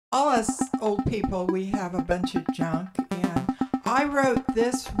all us old people, we have a bunch of junk, and I wrote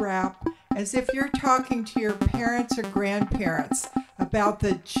this rap as if you're talking to your parents or grandparents about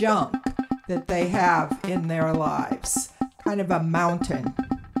the junk that they have in their lives. Kind of a mountain.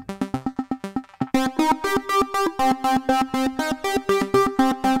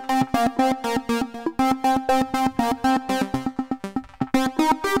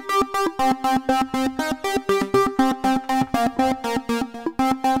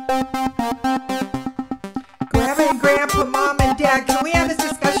 Grandma and Grandpa, Mom and Dad, can we have this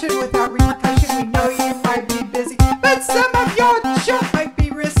discussion without repercussion? We know you might be busy, but some of your junk might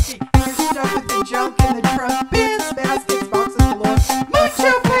be risky. You're stuck with the junk in the trunk, bins, baskets, boxes galore.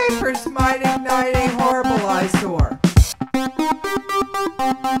 Mucho papers might ignite a horrible eyesore.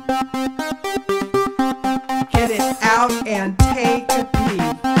 Get it out and take a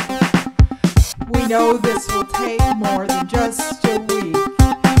peek. We know this will take more than just a week.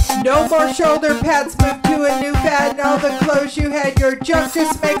 No more shoulder pads, move to a new fad. And all the clothes you had, your junk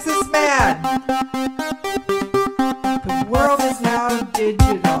just makes us mad. The world is now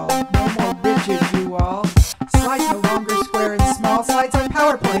digital, no more rigid, you all. Slides no longer square and small, slides on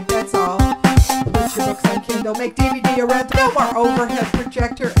PowerPoint, that's all. Put your books on Kindle, make DVD a rent. No more overhead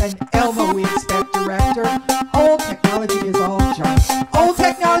projector, and Elmo we expect director. Old technology is all junk. Old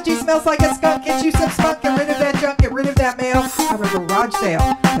technology smells like a skunk. Get you some spunk, get rid of that junk, get rid of that mail. Have a garage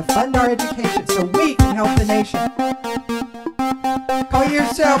sale to fund our education so we can help the nation. Call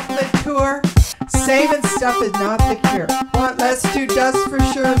yourself mature. Saving stuff is not the cure. Want less to dust for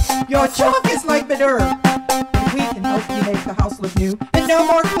sure. Your junk is like manure. And we can help you make the house look new. And no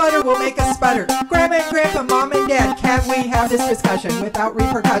more clutter will make us sputter. Grandma and Grandpa, Mom and Dad, can we have this discussion without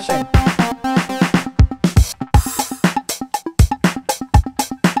repercussion?